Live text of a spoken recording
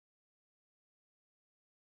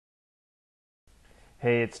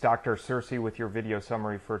Hey, it's Dr. Searcy with your video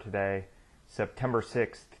summary for today, September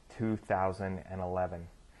 6th, 2011.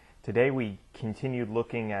 Today we continued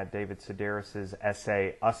looking at David Sedaris'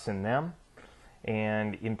 essay, Us and Them,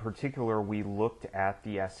 and in particular we looked at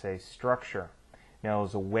the essay structure. Now,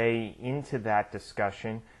 as a way into that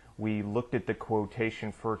discussion, we looked at the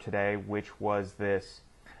quotation for today, which was this.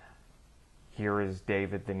 Here is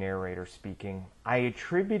David, the narrator, speaking. I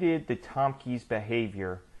attributed the Tomkeys'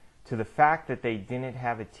 behavior to the fact that they didn't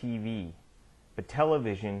have a TV, but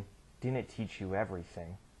television didn't teach you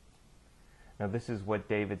everything. Now, this is what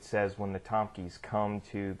David says when the Tomkeys come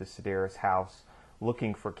to the Sedaris house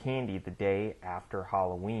looking for candy the day after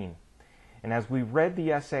Halloween. And as we read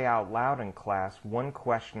the essay out loud in class, one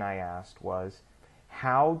question I asked was,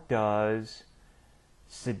 how does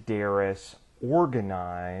Sedaris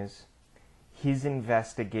organize his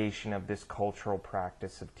investigation of this cultural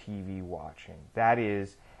practice of TV watching? That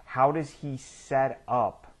is, how does he set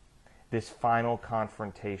up this final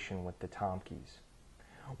confrontation with the Tomkeys?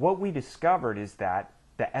 What we discovered is that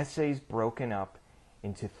the essay is broken up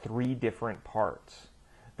into three different parts.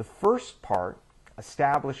 The first part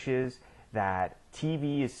establishes that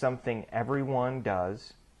TV is something everyone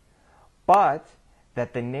does, but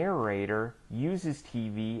that the narrator uses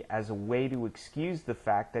TV as a way to excuse the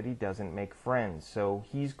fact that he doesn't make friends. So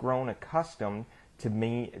he's grown accustomed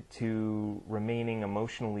to remaining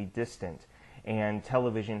emotionally distant, and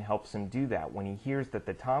television helps him do that. When he hears that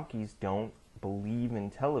the Tomkeys don't believe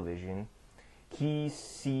in television, he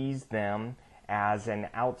sees them as an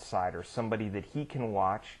outsider, somebody that he can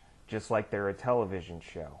watch just like they're a television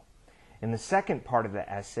show. In the second part of the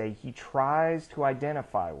essay, he tries to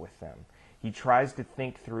identify with them. He tries to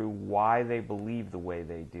think through why they believe the way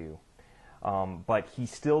they do, but he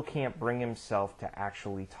still can't bring himself to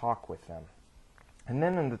actually talk with them. And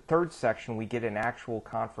then in the third section, we get an actual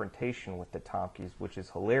confrontation with the Tomkeys, which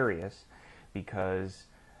is hilarious because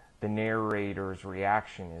the narrator's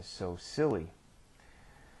reaction is so silly.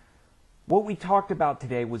 What we talked about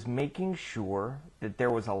today was making sure that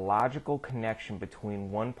there was a logical connection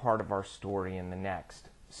between one part of our story and the next.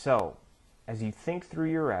 So, as you think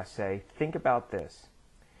through your essay, think about this.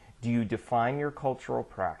 Do you define your cultural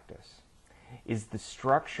practice? Is the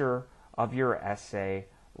structure of your essay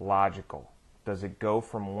logical? Does it go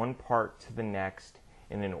from one part to the next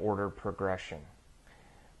in an ordered progression?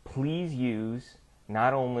 Please use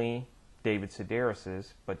not only David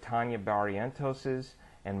Sedaris', but Tanya Barrientos'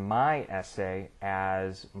 and my essay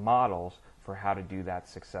as models for how to do that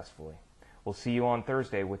successfully. We'll see you on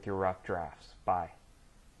Thursday with your rough drafts. Bye.